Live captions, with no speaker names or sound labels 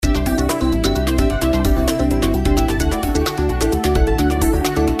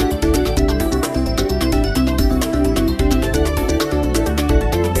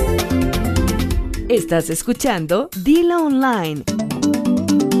Estás escuchando Dilo Online.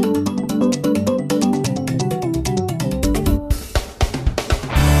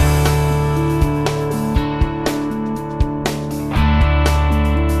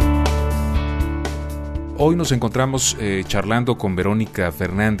 Hoy nos encontramos charlando con Verónica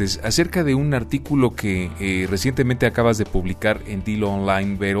Fernández acerca de un artículo que recientemente acabas de publicar en Dilo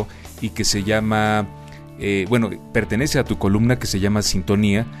Online, Vero, y que se llama, pertenece a tu columna que se llama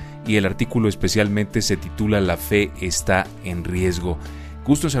Sintonía, y el artículo especialmente se titula La fe está en riesgo.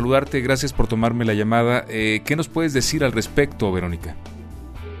 Gusto en saludarte, gracias por tomarme la llamada. ¿Qué nos puedes decir al respecto, Verónica?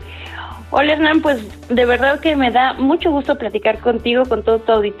 Hola, Hernán, pues de verdad que me da mucho gusto platicar contigo, con todo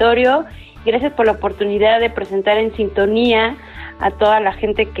tu auditorio. Gracias por la oportunidad de presentar en Sintonía a toda la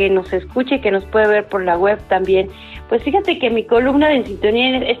gente que nos escucha y que nos puede ver por la web también. Pues fíjate que mi columna de En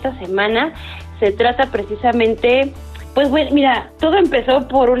Sintonía esta semana se trata precisamente, pues bueno, mira, todo empezó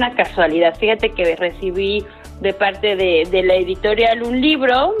por una casualidad. Fíjate que recibí de parte de la editorial un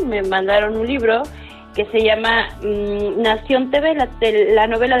libro, me mandaron un libro que se llama Nación TV, la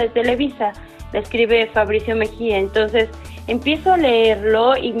novela de Televisa, la escribe Fabricio Mejía. Entonces empiezo a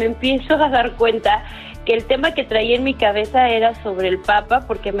leerlo y me empiezo a dar cuenta que el tema que traía en mi cabeza era sobre el Papa,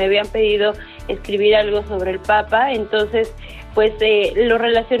 porque me habían pedido escribir algo sobre el Papa. Entonces pues lo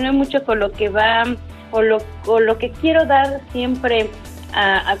relacioné mucho con lo que va o lo que quiero dar siempre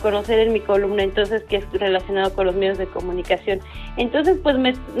a conocer en mi columna, entonces, que es relacionado con los medios de comunicación. Entonces pues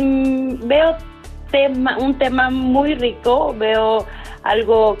veo un tema muy rico, veo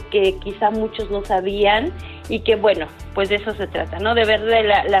algo que quizá muchos no sabían y que bueno, pues de eso se trata, ¿no? De ver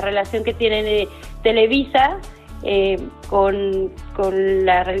la relación que tiene Televisa con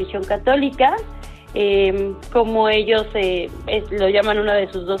la religión católica, como ellos lo llaman una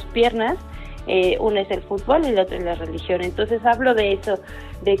de sus dos piernas. Una es el fútbol y la otra es la religión. Entonces hablo de eso,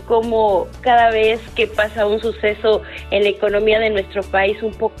 de cómo cada vez que pasa un suceso en la economía de nuestro país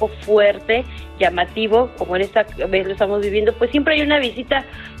un poco fuerte, llamativo, como en esta vez lo estamos viviendo, pues siempre hay una visita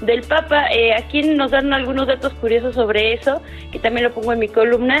del Papa. Aquí nos dan algunos datos curiosos sobre eso, que también lo pongo en mi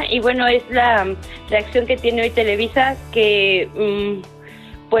columna, y bueno, es la reacción que tiene hoy Televisa, que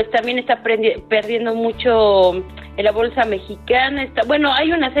pues también está perdiendo mucho en la bolsa mexicana.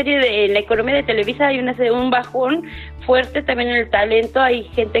 Hay una serie en la economía de Televisa, hay un bajón fuerte también en el talento, hay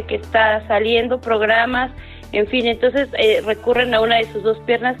gente que está saliendo, programas, en fin, entonces recurren a una de sus dos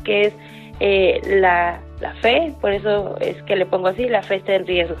piernas, que es la fe. Por eso es que le pongo así, la fe está en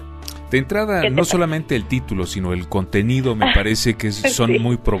riesgo. De entrada, no solamente el título, sino el contenido me parece que son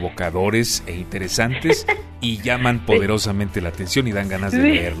muy provocadores e interesantes y llaman poderosamente la atención y dan ganas de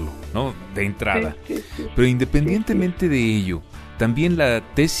leerlo, ¿no? De entrada. Pero independientemente de ello, también la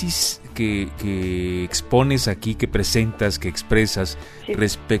tesis que expones aquí, que presentas, que expresas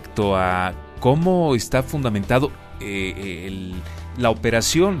respecto a cómo está fundamentado la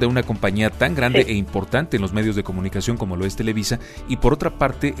operación de una compañía tan grande e importante en los medios de comunicación como lo es Televisa, y por otra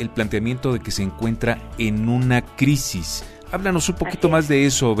parte el planteamiento de que se encuentra en una crisis. Háblanos un poquito más de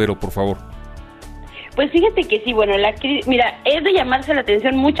eso, Vero, por favor. Pues fíjate que sí, bueno, mira, es de llamarse la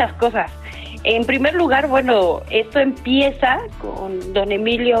atención muchas cosas. En primer lugar, bueno, esto empieza con don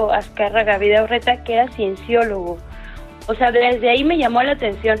Emilio Azcárraga Vidaurreta, que era cienciólogo. O sea, desde ahí me llamó la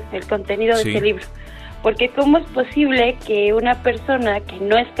atención el contenido de este libro. Porque ¿cómo es posible que una persona que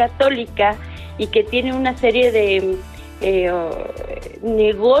no es católica y que tiene una serie de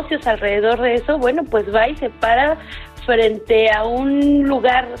negocios alrededor de eso, bueno, pues va y se para frente a un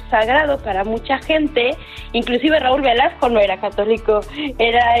lugar sagrado para mucha gente? Inclusive Raúl Velasco no era católico,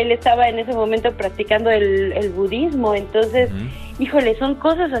 él estaba en ese momento practicando el budismo. Entonces, híjole, son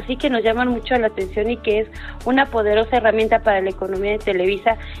cosas así que nos llaman mucho la atención y que es una poderosa herramienta para la economía de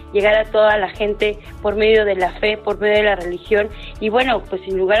Televisa, llegar a toda la gente por medio de la fe, por medio de la religión. Y bueno, pues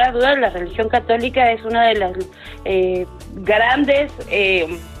sin lugar a dudas la religión católica es una de las grandes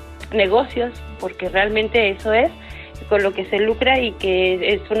negocios, porque realmente eso es con lo que se lucra y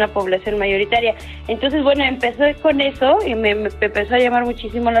que es una población mayoritaria. Entonces, bueno, empecé con eso y me empezó a llamar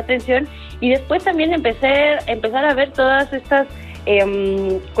muchísimo la atención, y después también empezar a ver todas estas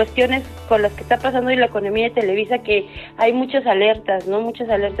cuestiones con las que está pasando en la economía de Televisa, que hay muchas alertas, ¿no? Muchas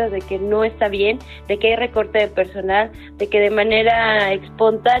alertas de que no está bien, de que hay recorte de personal, de que de manera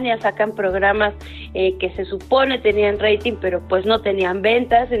espontánea sacan programas que se supone tenían rating, pero pues no tenían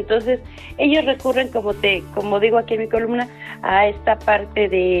ventas. Entonces ellos recurren, como digo aquí en mi columna, a esta parte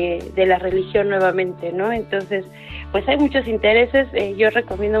de la religión nuevamente, ¿no? Entonces, pues hay muchos intereses. Yo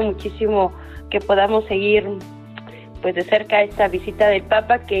recomiendo muchísimo que podamos seguir pues de cerca esta visita del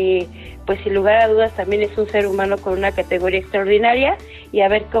Papa, que pues sin lugar a dudas también es un ser humano con una categoría extraordinaria, y a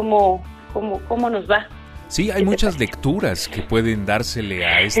ver cómo cómo nos va. Sí, hay muchas lecturas que pueden dársele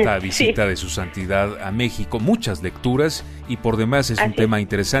a esta visita de su santidad a México, muchas lecturas, y por demás es un tema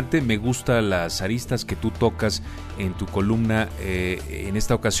interesante. Me gustan las aristas que tú tocas en tu columna en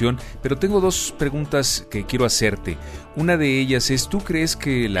esta ocasión, pero tengo dos preguntas que quiero hacerte. Una de ellas es, ¿tú crees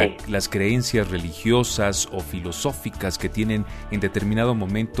que las creencias religiosas o filosóficas que tienen en determinado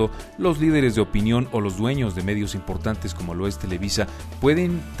momento los líderes de opinión o los dueños de medios importantes como lo es Televisa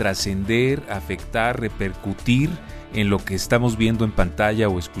pueden trascender, afectar, repercutir en lo que estamos viendo en pantalla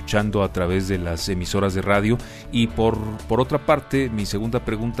o escuchando a través de las emisoras de radio? Y por otra parte, mi segunda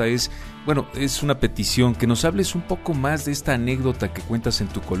pregunta es, bueno, es una petición, que nos hables un poco más de esta anécdota que cuentas en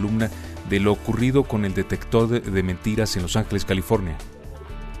tu columna de lo ocurrido con el detector de mentiras en Los Ángeles, California.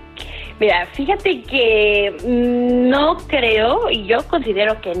 Mira, fíjate que no creo, y yo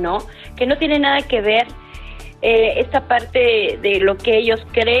considero que no tiene nada que ver esta parte de lo que ellos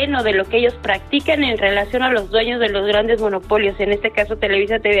creen o de lo que ellos practican en relación a los dueños de los grandes monopolios, en este caso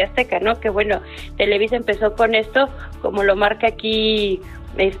Televisa, TV Azteca, ¿no? Que bueno, Televisa empezó con esto, como lo marca aquí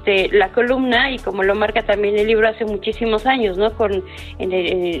la columna y como lo marca también el libro hace muchísimos años, ¿no? Con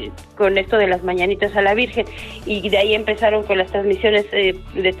esto de las mañanitas a la Virgen, y de ahí empezaron con las transmisiones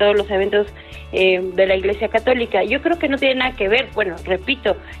de todos los eventos de la Iglesia Católica. Yo creo que no tiene nada que ver, bueno,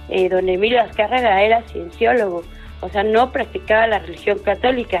 repito, don Emilio Azcárraga era cienciólogo, o sea, no practicaba la religión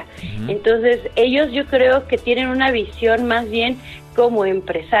católica. Entonces, ellos yo creo que tienen una visión más bien como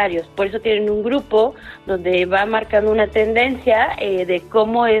empresarios, por eso tienen un grupo donde va marcando una tendencia de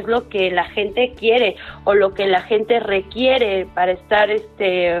cómo es lo que la gente quiere o lo que la gente requiere para estar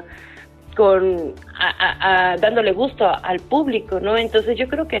dándole gusto al público, ¿no? Entonces yo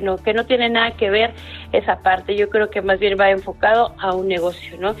creo que no tiene nada que ver esa parte. Yo creo que más bien va enfocado a un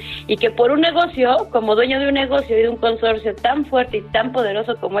negocio, ¿no? Y que por un negocio, como dueño de un negocio y de un consorcio tan fuerte y tan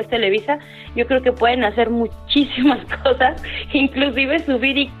poderoso como es Televisa, yo creo que pueden hacer muchísimas cosas, inclusive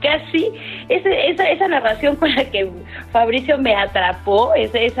subir, y casi esa narración con la que Fabricio me atrapó,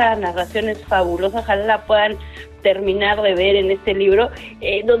 esa narración es fabulosa, ojalá la puedan terminar de ver en este libro,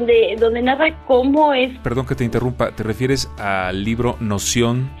 donde narra cómo es... Perdón que te interrumpa, ¿te refieres al libro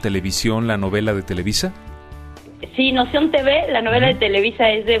Noción Televisión, la novela de Televisa? Sí, Noción TV, la novela de Televisa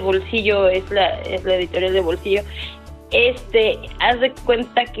es de Bolsillo, es la editorial de Bolsillo. Haz de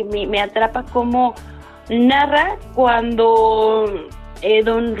cuenta que me atrapa cómo narra cuando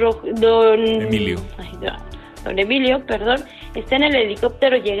don Emilio, está en el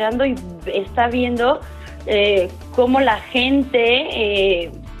helicóptero llegando y está viendo cómo la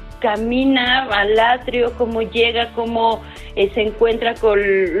gente camina al atrio, cómo llega, cómo se encuentra con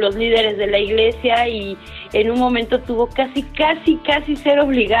los líderes de la iglesia, y en un momento tuvo casi ser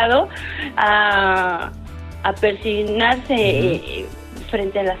obligado a persignarse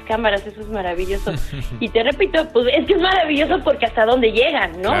frente a las cámaras. Eso es maravilloso. Y te repito, pues es que es maravilloso porque hasta dónde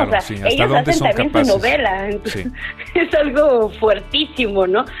llegan, ¿no? Claro, o sea, sí, ellos hacen también capaces. Su novela. Entonces, sí. Es algo fuertísimo,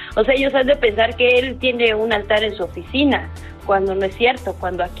 ¿no? O sea, ellos han de pensar que él tiene un altar en su oficina, cuando no es cierto,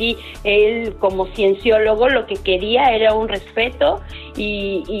 cuando aquí él como cienciólogo lo que quería era un respeto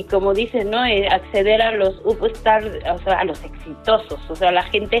y como dicen, ¿no? Acceder a los upstars, o sea, a los exitosos, o sea, a la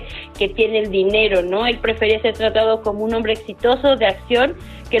gente que tiene el dinero, ¿no? Él prefería ser tratado como un hombre exitoso de acción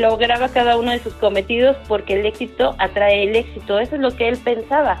que lograba cada uno de sus cometidos, porque el éxito atrae el éxito. Eso es lo que él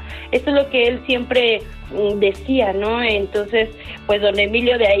pensaba, eso es lo que él siempre decía, ¿no? Entonces, pues don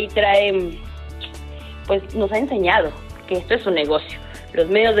Emilio de ahí trae, pues nos ha enseñado que esto es un negocio. Los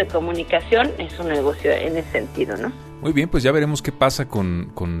medios de comunicación es un negocio en ese sentido, ¿no? Muy bien, pues ya veremos qué pasa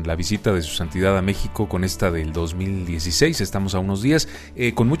con la visita de su santidad a México, con esta del 2016. Estamos a unos días.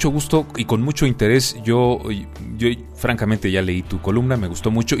 Con mucho gusto y con mucho interés, yo francamente ya leí tu columna, me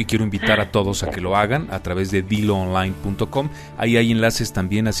gustó mucho y quiero invitar a todos a que lo hagan a través de diloonline.com. Ahí hay enlaces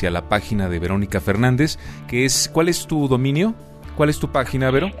también hacia la página de Verónica Fernández, que es... ¿Cuál es tu dominio? ¿Cuál es tu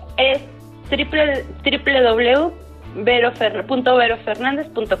página, Vero? Es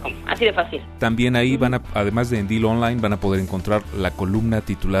www.verofernandez.com, así de fácil. También ahí además de en Dilo Online, van a poder encontrar la columna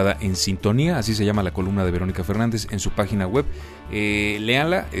titulada En Sintonía, así se llama la columna de Verónica Fernández, en su página web.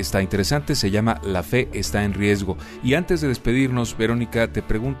 Léanla, está interesante, se llama La fe está en riesgo. Y antes de despedirnos, Verónica, te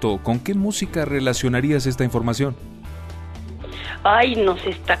pregunto, ¿con qué música relacionarías esta información? ay, nos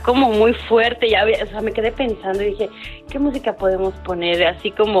está como muy fuerte, ya, o sea, me quedé pensando y dije, ¿qué música podemos poner?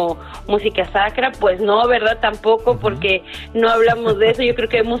 Así como música sacra, pues no, ¿verdad? Tampoco, porque no hablamos de eso. Yo creo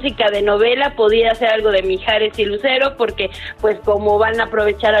que música de novela podía ser algo de Mijares y Lucero, porque pues como van a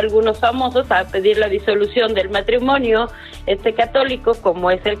aprovechar algunos famosos a pedir la disolución del matrimonio católico,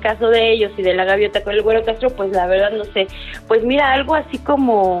 como es el caso de ellos y de la gaviota con el Güero Castro, pues la verdad no sé, pues mira, algo así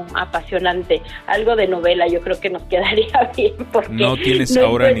como apasionante, algo de novela, yo creo que nos quedaría bien. Porque ¿No tienes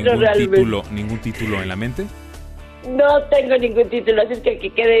ahora ningún título en la mente? No tengo ningún título, así es que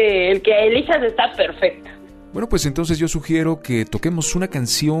el que elijas está perfecto. Bueno, pues entonces yo sugiero que toquemos una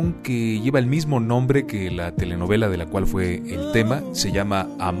canción que lleva el mismo nombre que la telenovela de la cual fue el tema. Se llama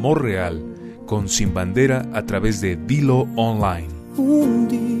Amor Real, con Sin Bandera, a través de Dilo Online. Un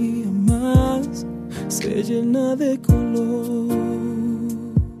día más se llena de color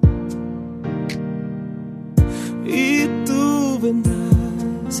y tú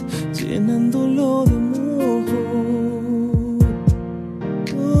vendrás llenándolo de amor.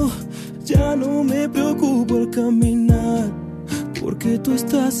 Oh, ya no me preocupo al caminar, porque tú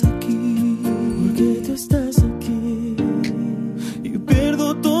estás aquí, y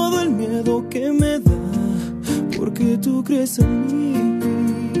pierdo todo el miedo que me da, porque tú crees en mí.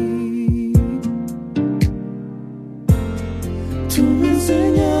 Tú me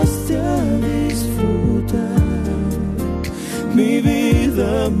enseñaste a disfrutar mi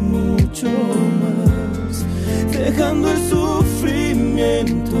vida mucho más, dejando el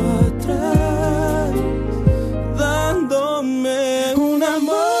sufrimiento atrás, dándome un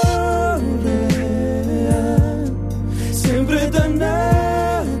amor real, siempre tan natural,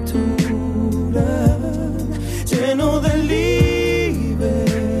 lleno de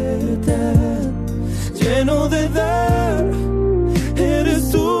libertad, lleno de dar. Eres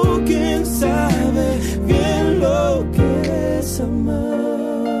tú quien sabe bien lo que es amar.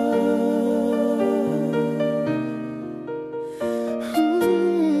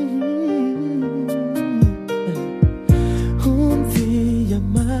 Un día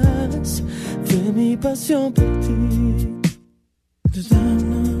más de mi pasión por ti,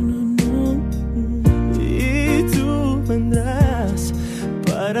 y tú vendrás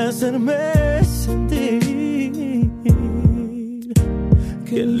para hacerme sentir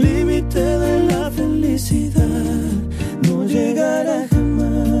que el límite de la felicidad no llegará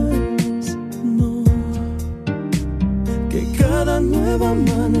jamás, no, que cada nuevo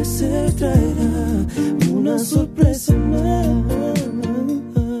amanecer traerá una sorpresa más.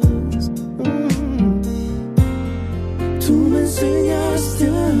 Tú me enseñaste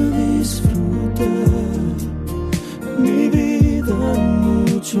a disfrutar mi vida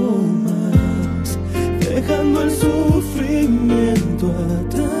mucho más, dejando el sufrimiento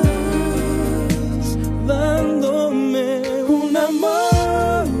atrás, dándome un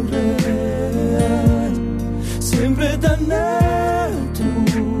amor real, siempre tan natural,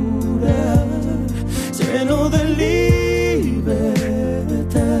 lleno de libertad,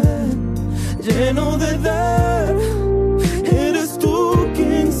 lleno de dar. Eres tú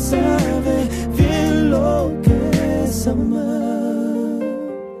quien sabe bien lo que es amar,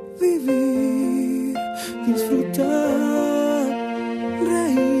 vivir, disfrutar,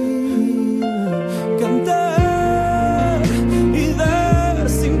 reír, cantar y dar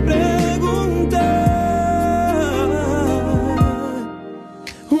sin preguntar.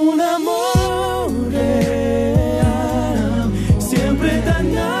 Un amor real, siempre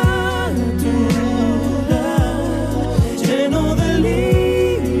tan natural, lleno de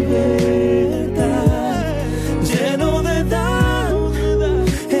libertad, lleno de dar.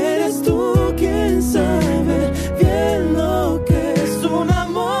 Eres tú quien sabe bien lo que es un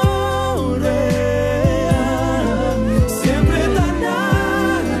amor real, siempre tan natural,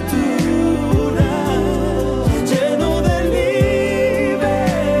 lleno de libertad,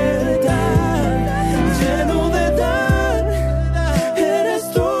 lleno de dar. Eres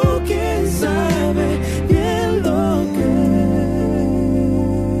tú quien sabe bien lo que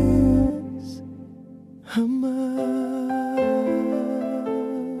es amar.